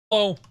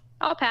Oh.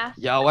 I'll pass.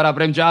 Yo, what up,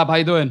 Rim Job? How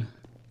you doing?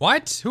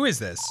 What? Who is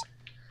this?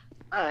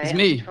 It's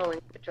me.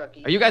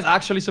 Are you guys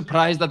actually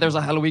surprised that there's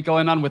a Hell Week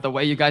going on with the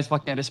way you guys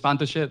fucking respond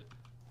to shit?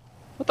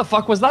 What the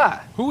fuck was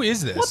that? Who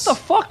is this? What the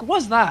fuck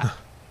was that?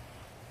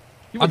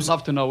 You would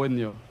love to know, wouldn't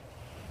you?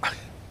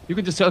 You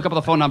could just look up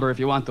the phone number if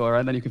you want to,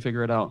 alright? Then you can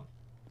figure it out.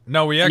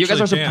 No, we actually You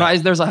guys are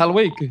surprised there's a Hell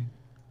Week.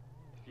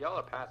 Y'all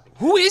are passing.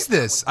 Who is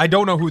this? I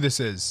don't know who this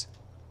is.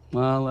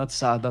 Well, that's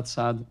sad, that's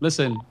sad.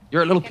 Listen,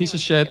 you're a little piece of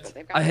shit.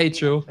 I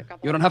hate you.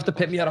 You don't have to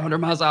pit me at 100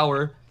 miles an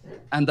hour.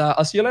 And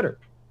I'll see you later.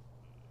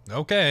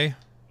 Okay.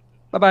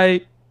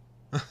 Bye-bye.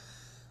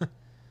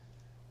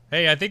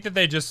 Hey, I think that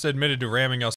they just admitted to ramming us